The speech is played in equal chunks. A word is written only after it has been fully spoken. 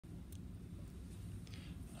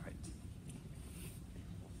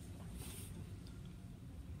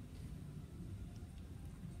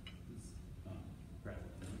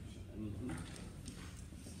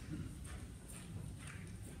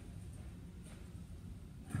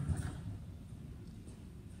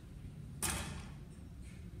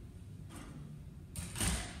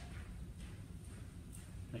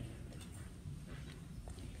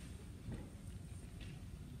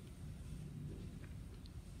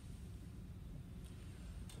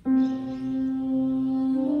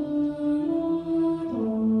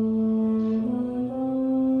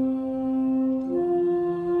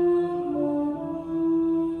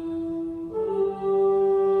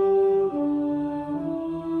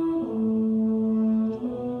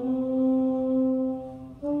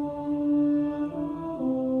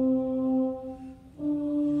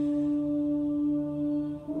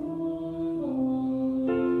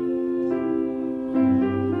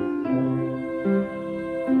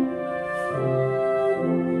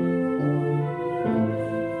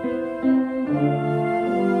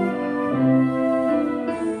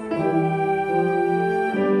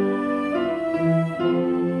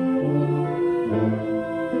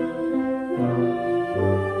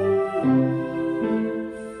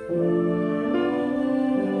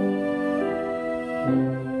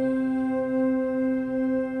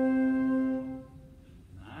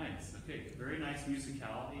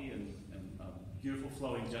musicality and beautiful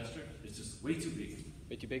flowing gesture. It's just way too big.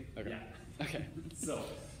 Way too big? Okay. Yeah. Okay. So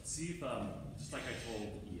see if, just like I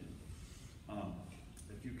told Ian,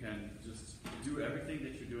 if you can just do everything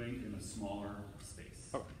that you're doing in a smaller space.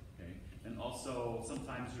 Okay. Okay. And also,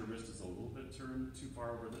 sometimes your wrist is a little bit turned too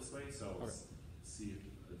far over this way, so see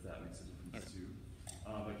if that makes a difference too.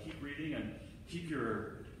 But keep reading and keep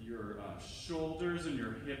your shoulders and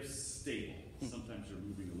your hips stable. Sometimes you're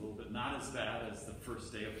moving a little bit, not as bad as the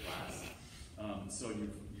first day of class. So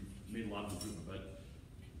you've made a lot of improvement, but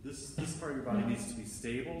this part of your body needs to be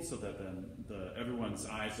stable so that then everyone's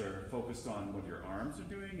eyes are focused on what your arms are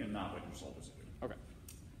doing and not what your shoulders are doing. Okay.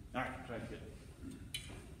 All right, try it again.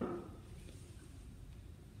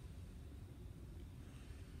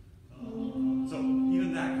 So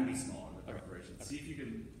even that can be smaller, the preparation. See if you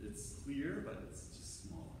can, it's clear, but it's just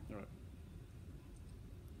smaller. All right.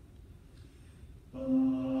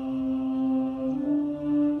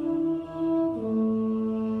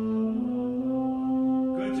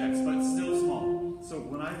 Good, Jax, but still small. So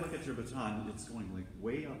when I look at your baton, it's going like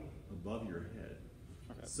way up above your head.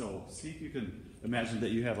 Okay. So see if you can imagine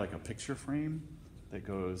that you have like a picture frame that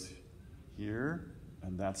goes here,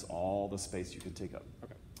 and that's all the space you can take up.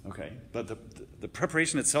 Okay. Okay, but the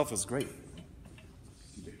preparation itself is great.